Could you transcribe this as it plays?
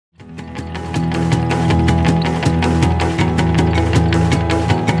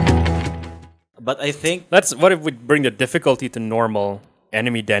But I think What if we bring the difficulty to normal,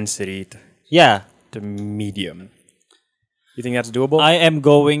 enemy density to medium? You think that's doable? I am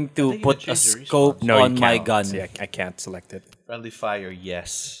going to you put can a change the scope response. no, you on my can't. gun. See, I can't select it. Friendly fire,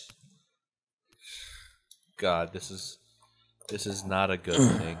 yes. God, this is not a good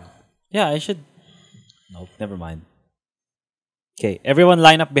thing. Yeah, I should. Nope, never mind. Okay, everyone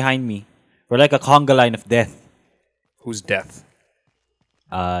line up behind me. We're like a conga line of death. Who's death?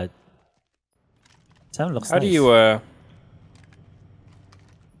 Sam looks How nice. do you?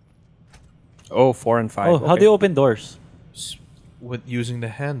 Oh, 4 and 5. Oh, how do you open doors? With using the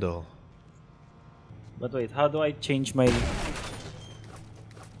handle. But wait, how do I change my...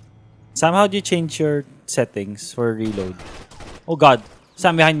 Sam, how do you change your settings for reload? Oh god.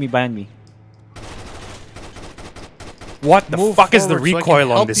 Sam, behind me, behind me. What the Move fuck is the forward so I can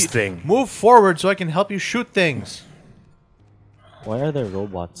recoil on help this you- thing? Move forward so I can help you shoot things. Why are there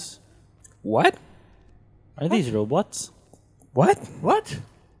robots? What? Are these robots? What? What?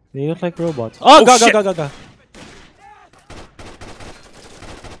 They look like robots. Oh, god, shit. god.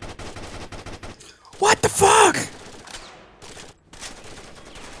 What the fuck?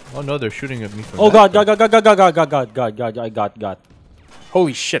 Oh no, they're shooting at me from Oh that god, side. god, I got.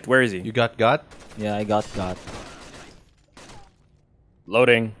 Holy shit, where is he? You got? Yeah, I got.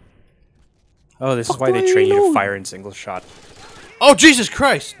 Loading. Oh, this is why they train you to fire in single shot. Oh Jesus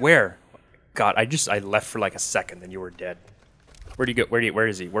Christ! Where? God, I left for like a second and you were dead. Where'd you go? Where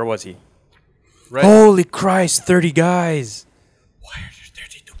is he? Where was he? Right. Holy Christ, 30 guys. Why are there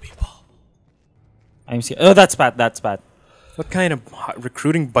 32 people? I'm scared. Oh, that's bad. What kind of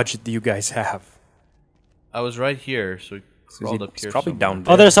recruiting budget do you guys have? I was right here, so we crawled up He's here. probably somewhere. down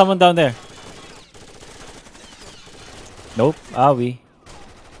there. Oh, there's someone down there. Nope.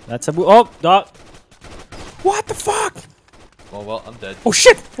 That's a oh, dog. What the fuck? Oh well, I'm dead. Oh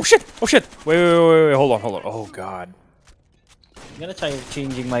shit! Wait, hold on. Oh god. I'm gonna try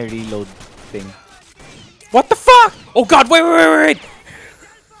changing my reload thing. What the fuck? Oh god, wait.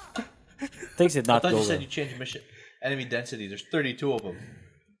 Things did I not thought go you said well. you changed mission enemy density. There's 32 of them.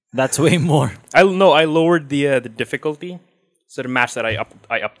 That's way more. I lowered the difficulty so to match that I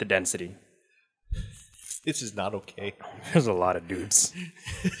upped the density. This is not okay. There's a lot of dudes.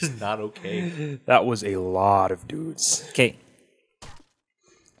 This is not okay. That was a lot of dudes. Okay.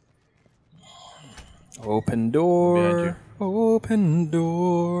 Open Behind door. Open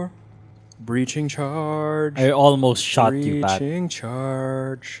door. Breaching charge. I almost shot you, Pat. Breaching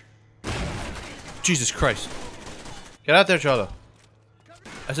charge. Jesus Christ! Get out there, Cholo.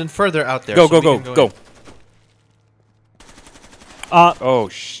 As in further out there. Go. so we can in. Oh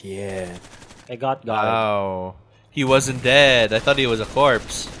shit. I got. Wow. He wasn't dead. I thought he was a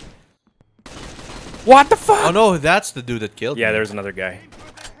corpse. What the fuck? Oh no, that's the dude that killed me. Yeah, there's another guy.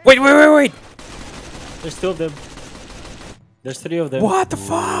 Wait. There's two of them. There's three of them. What the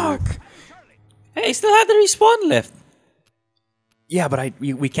fuck? Hey, I still had the respawn left. Yeah, but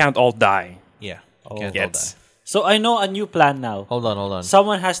we can't all die. Yeah. Oh. Can't Yet. hold that. So I know a new plan now. Hold on.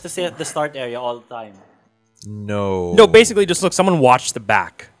 Someone has to stay at the start area all the time. No. No, basically just look, someone watch the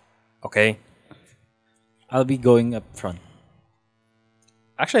back. Okay? I'll be going up front.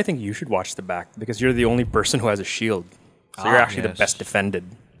 Actually, I think you should watch the back because you're the only person who has a shield. So you're actually the yes. best defended.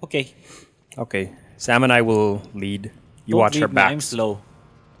 Okay. Okay. Sam and I will lead. You Don't watch leave our me, I'm backs. slow.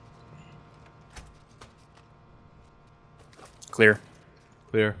 Clear.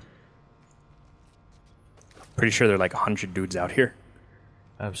 Clear. Pretty sure there are like 100 dudes out here.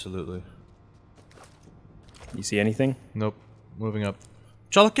 Absolutely. You see anything? Nope. Moving up.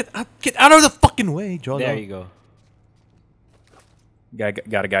 Cholo, get out of the fucking way, Cholo. There you go.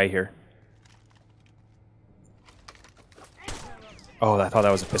 Got a guy here. Oh, I thought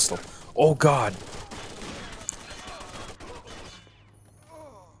that was a pistol. Oh, God.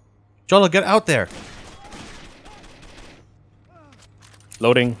 Cholo, get out there.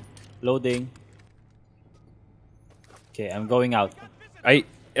 Loading. Loading. Okay, I'm going out. I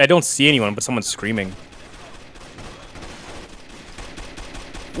don't see anyone, but someone's screaming.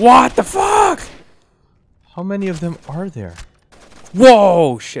 What the fuck? How many of them are there?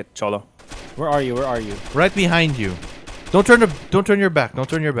 Whoa! Shit, Cholo. Where are you? Right behind you. Don't turn your back. Don't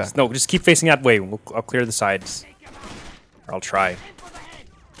turn your back. No, just keep facing that way. I'll clear the sides. Or I'll try.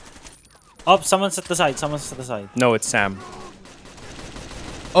 Oh, someone's at the side. No, it's Sam.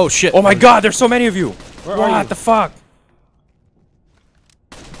 Oh shit. Oh my god, there's so many of you! Where are you? What the fuck?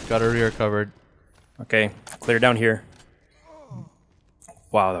 Got a rear covered. Okay, clear down here.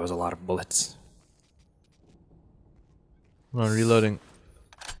 Wow, that was a lot of bullets. Come on, reloading.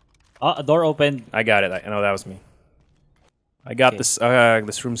 Oh, a door opened. I got it. I know that was me. I got Okay. this.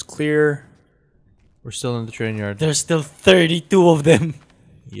 This room's clear. We're still in the train yard. There's still 32 of them.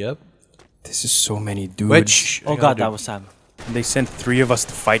 Yep. This is so many dudes. Wait, shh. Oh god, that was Sam. They sent 3 of us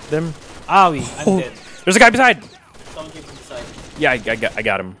to fight them. Owie, I'm dead. There's a guy beside. Someone came from the side. Yeah, I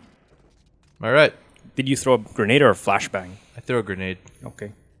got him. All right. Did you throw a grenade or a flashbang? I threw a grenade.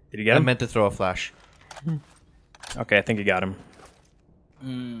 Okay. Did you get I him? meant to throw a flash. Okay, I think you got him.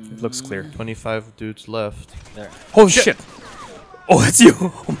 It looks clear. 25 dudes left. There. Holy shit! Oh, that's you!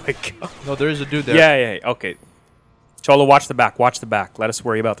 Oh my god. No, there is a dude there. Yeah, okay. Cholo, watch the back, watch the back. Let us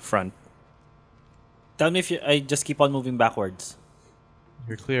worry about the front. Tell me if I just keep on moving backwards.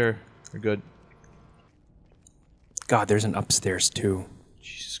 You're clear. You're good. God, there's an upstairs too.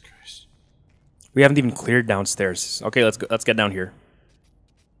 Jesus Christ. We haven't even cleared downstairs. Okay, let's go. Let's get down here.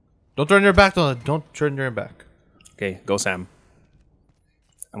 Don't turn your back, don't turn your back. Okay, go Sam.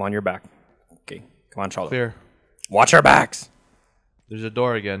 I'm on your back. Okay, come on, Cholo. Clear. Watch our backs! There's a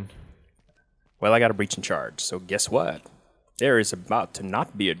door again. Well, I got a breach in charge, so guess what? There is about to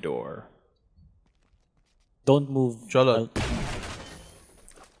not be a door. Don't move. Cholo.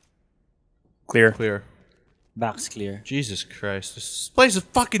 Clear. Clear. Back's clear. Jesus Christ. This place is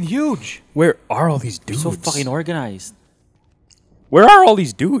fucking huge. Where are all these dudes? So fucking organized. Where are all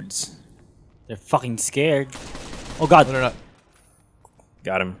these dudes? They're fucking scared. Oh god. No, they're not.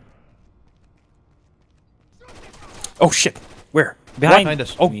 Got him. Oh shit! Where? Behind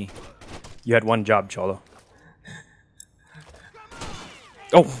us. Oh, me. you had one job, Cholo.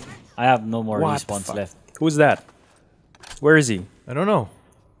 Oh, I have no more what the respawns fuck? left. Who's that? Where is he? I don't know.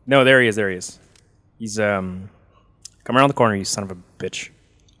 No, there he is. There he is. He's come around the corner, you son of a bitch.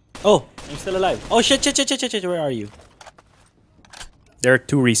 Oh, I'm still alive. Oh shit, shit. Where are you? There are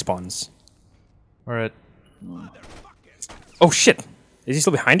 2 respawns. All right. Oh shit! Is he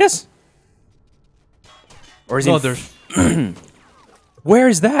still behind us? Or is he? No, there's. Where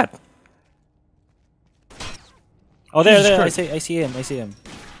is that? Oh, there. Jesus I Christ. see him.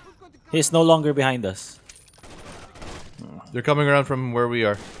 He's no longer behind us. They're coming around from where we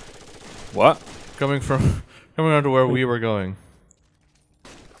are. What? Coming around to where we were going.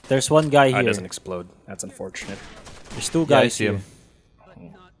 There's one guy It here. doesn't explode. That's unfortunate. There's 2 Yeah, I guys see here. him.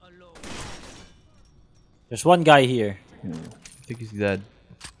 There's one guy here. I think he's dead.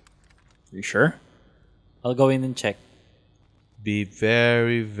 Are you sure? I'll go in and check. Be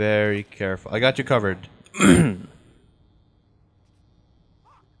very, very careful. I got you covered.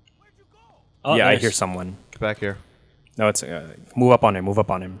 Oh, Yeah, I there's- hear someone. Get back here. No, it's move up on him. Move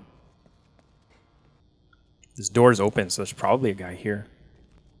up on him. This door's open, so there's probably a guy here.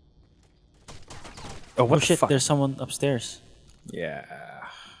 Oh, what Oh the shit, fuck? there's someone upstairs. Yeah.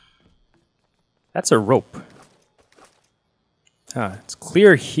 That's a rope. Huh, it's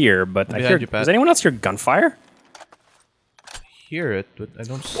clear here, but I Behind hear... you, Pat. Does anyone else hear gunfire? Hear it, but I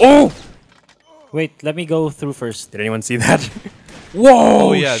don't. Oh! Wait, let me go through first. Did anyone see that? Whoa!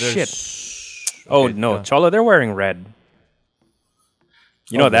 Oh yeah, there's. Shit. Oh Okay, no, yeah. Cholo, they're wearing red.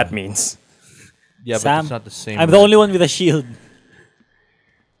 You know Oh, what that yeah. means. Yeah, but Sam, it's not the same. I'm the only one with a shield.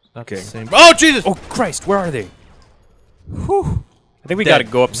 Not Okay. the same. Oh Jesus! Oh Christ, where are they? Whew. I think we Dead. gotta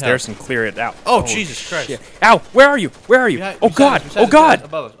go upstairs and clear it out. Oh, Jesus Christ! shit. Ow! Where are you? Where are you? Behind- Oh beside God! us, beside Oh us, beside us, God!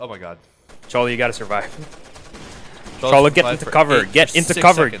 above us. Oh my God! Cholo, you gotta survive. Charles Cholo, get survived into for cover. eight- Get for into 6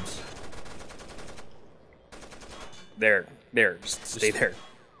 cover. seconds. There. Just stay there.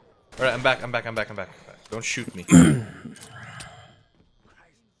 All right, I'm back. Don't shoot me.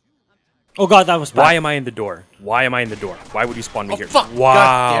 Oh god, that was bad. Why am I in the door? Why am I in the door? Why would you spawn me Oh, here? fuck. Wow.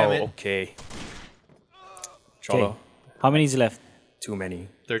 God damn it. Okay. Cholo, Okay. How many is left? too many.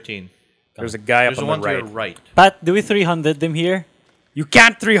 13. There's a guy There's up the on one the to right. your right. Pat, do we 300 them here? You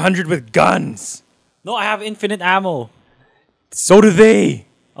can't 300 with guns. No, I have infinite ammo. So do they.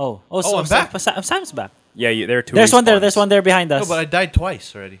 Oh, Oh, I'm back. Sam's back. Yeah, there are 2 There's one there. respawns. There's one there behind us. No, but I died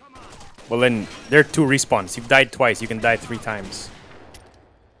twice already. Well, then, there are 2 respawns. You've died twice. You can die 3 times.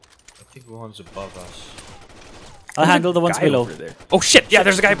 I think one's above us. I'll handle the ones Guy below. over there. Oh, shit. Yeah,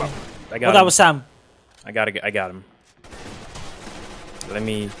 there's a guy above. I got Oh, him. that was Sam. I got him. Let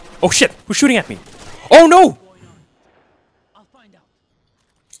me... Oh, shit. Who's shooting at me? Oh, no!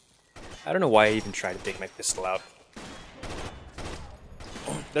 I don't know why I even tried to take my pistol out.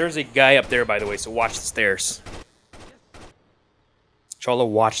 There's a guy up there, by the way, so watch the stairs. Cholo,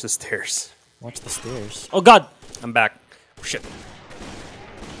 watch the stairs. Watch the stairs. Oh god. I'm back. Oh, shit.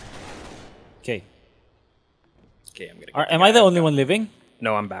 Okay. Okay, I'm gonna... Am I the only one living?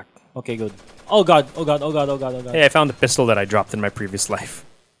 No, I'm back. Okay, good. Oh god. Hey, I found the pistol that I dropped in my previous life.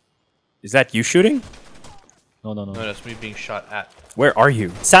 Is that you shooting? No. No, that's me being shot at. Where are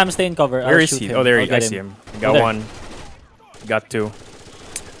you? Sam, stay in cover. Where I'll is shoot he? him. Oh, there I'll he I get see him. I Oh, got there. 1. Got 2.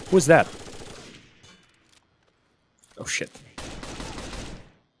 Who's that? Oh shit.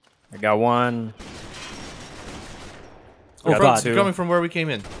 I got one. Oh, Got they're coming from where we came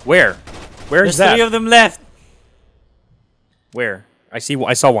in. Where? Where's There's that? 3 of them left. Where? I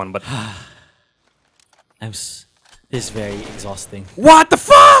saw one, but This is very exhausting. what the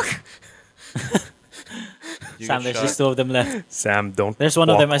fuck? Sam, there's just 2 of them left. Sam, don't. There's one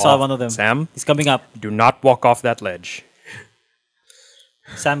of them. I saw one of them. Sam, He's coming up. do not walk off that ledge.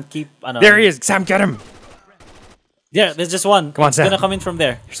 Sam, keep. There he is. Sam, get him. Yeah, there's just one. Come on, He's Sam. gonna come in from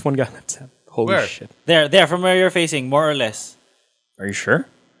there. There's one guy left. Sam. Holy Where? shit. There, from where you're facing, more or less. Are you sure?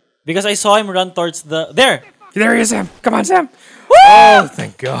 Because I saw him run towards the. There! There he is, Sam. Come on, Sam. Woo! Oh,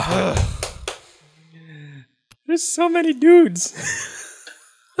 thank God. There's so many dudes.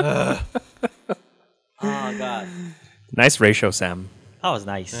 Oh, God. Nice ratio, Sam. That was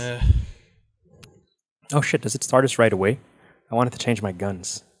nice. Oh, shit. Does it start us right away? I wanted to change my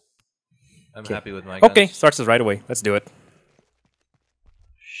guns. I'm happy with my guns. Okay, starts us right away. Let's do it.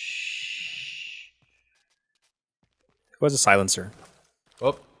 Who has a silencer?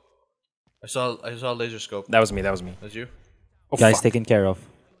 Oh. I saw a laser scope. That was me. That was me. That's you? Oh, Guys fuck. taken care of.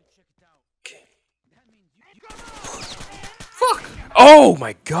 Fuck! Oh,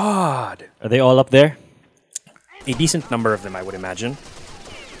 my God. Are they all up there? A decent number of them, I would imagine.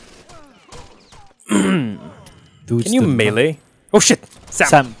 Dudes Can you melee? Oh, shit. Sam.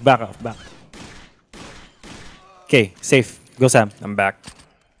 Sam, back up, back. Okay, safe. Go, Sam. I'm back.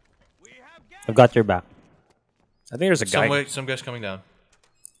 I've got your back. I think there's a guy. Some guy's coming down.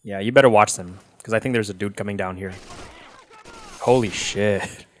 Yeah, you better watch them. Because I think there's a dude coming down here. Holy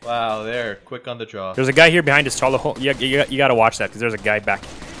shit. Wow, there. Quick on the draw. There's a guy here behind us, Cholo. You gotta watch that, because there's a guy back.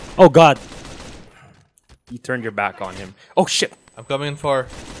 Oh, God. You turned your back on him. Oh, shit. I'm coming in for...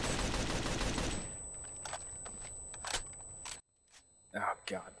 Oh,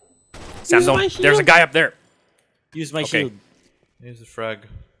 God. Sam, don't. There's a guy up there. Use my Okay. shield. Here's the frag.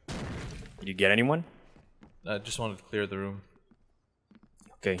 Did you get anyone? I just wanted to clear the room.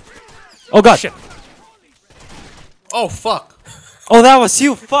 Okay. Oh, God. Shit. Oh, fuck! Oh, that was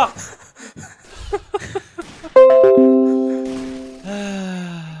you. Fuck.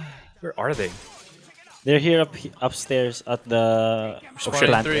 Where are they? They're here upstairs at the shit.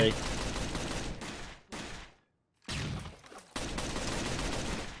 plant. 3. Right?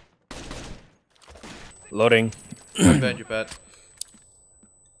 Loading. Bad, you Pat.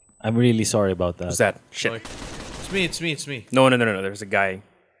 I'm really sorry about that. Who's that? Shit. Sorry. It's me. No. There's a guy.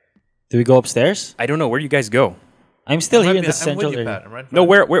 Do we go upstairs? I don't know. Where you guys go? I'm still here I'm in the with central you, area. Pat. I'm right in No,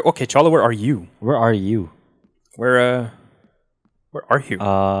 front of where? Okay, Cholo, where are you? Where are you? Where are you?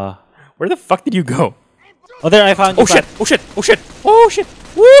 Uh. Where the fuck did you go? Oh, there I found you. Oh shit! Pat. Oh shit! Oh shit! Oh shit!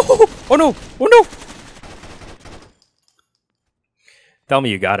 Woo! Oh no! Oh no! Tell me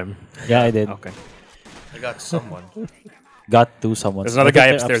you got him. Yeah, I did. Okay. you. I got someone. Got to someone. There's another I think guy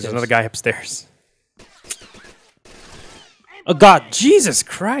they're upstairs. There's another guy upstairs. Oh, God. Jesus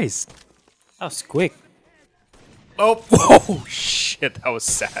Christ! That was quick. Oh! Oh shit! That was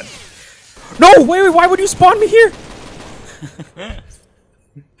sad. No! Wait! Why would you spawn me here? You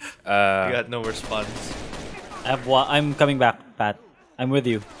got no response. I'm coming back, Pat. I'm with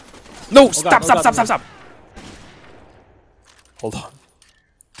you. No! God, Stop! oh Stop! God, Stop! oh Stop! Stop! Hold on.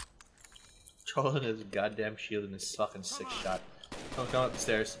 Cholo has a goddamn shield and his fucking 6-shot. Come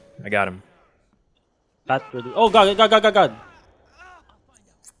upstairs. I got him. Pat, oh, God.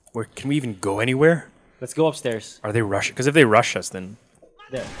 Where can we even go anywhere? Let's go upstairs. Are they rushing? Because if they rush us, then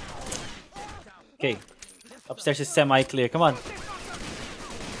There. Okay. Upstairs is semi-clear. Come on.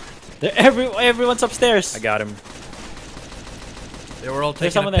 Everyone's upstairs. I got him. They were all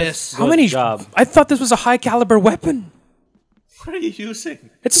There's taking a someone else. piss. How Good many? job. I thought this was a high caliber weapon. What are you using?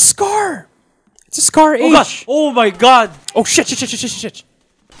 It's a Scar. It's a Scar Oh, God. H. Oh, my God. Oh shit! Shit!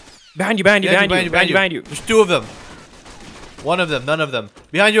 Behind you! There's 2 of them. 1 of them, none of them.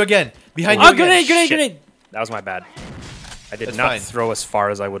 Behind you again. Behind you Oh, again. grenade. That was my bad. I did That's not fine. throw as far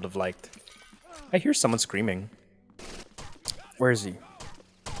as I would have liked. I hear someone screaming. Where is he?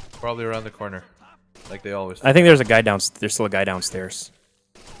 Probably around the corner. Like they always do. I think there's a guy There's still a guy downstairs.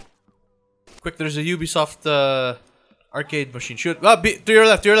 Quick, there's a Ubisoft arcade machine. Shoot. Ah, to your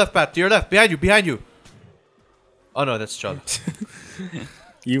left, Pat. To your left. Behind you. Oh no, that's Cholo.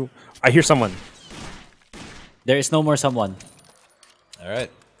 I hear someone. There is no more someone.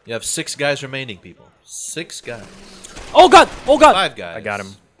 Alright. You have 6 guys remaining, people. 6 guys. Oh, God. 5 guys. I got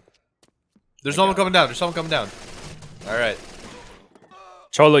him. There's someone coming down. Alright.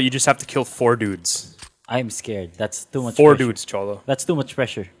 Cholo, you just have to kill 4 dudes. I'm scared. That's too much 4 pressure. dudes, Cholo. That's too much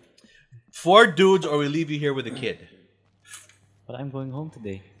pressure. 4 dudes or we leave you here with a kid. But I'm going home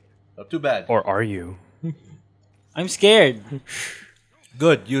today. Oh, too bad. Or are you? I'm scared.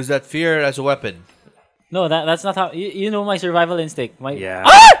 Good. Use that fear as a weapon. No, that's not how. You know my survival instinct. Yeah.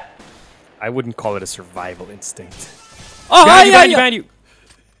 Ah! I wouldn't call it a survival instinct. Oh, Behind you.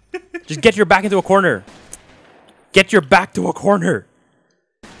 Just get your back into a corner. Get your back to a corner.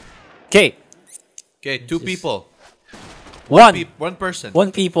 Okay. Okay, two people. One person.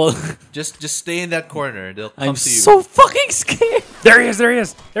 One people. Just stay in that corner. They'll come I'm to you. so fucking scared. There he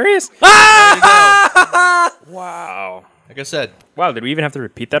is. Ah! Wow. Like I said, Wow, did we even have to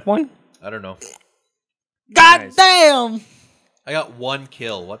repeat that one? I don't know. God Nice. damn. I got 1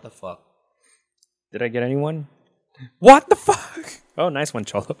 kill. What the fuck? Did I get anyone? What the fuck? Oh, nice one,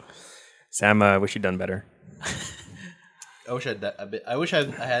 Cholo. Sam, I wish you'd done better. I wish I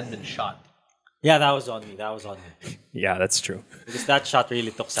hadn't been shot. Yeah, that was on me. Yeah, that's true. Because that shot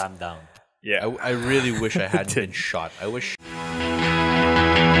really took Sam down. Yeah. I really wish I hadn't been shot. I wish.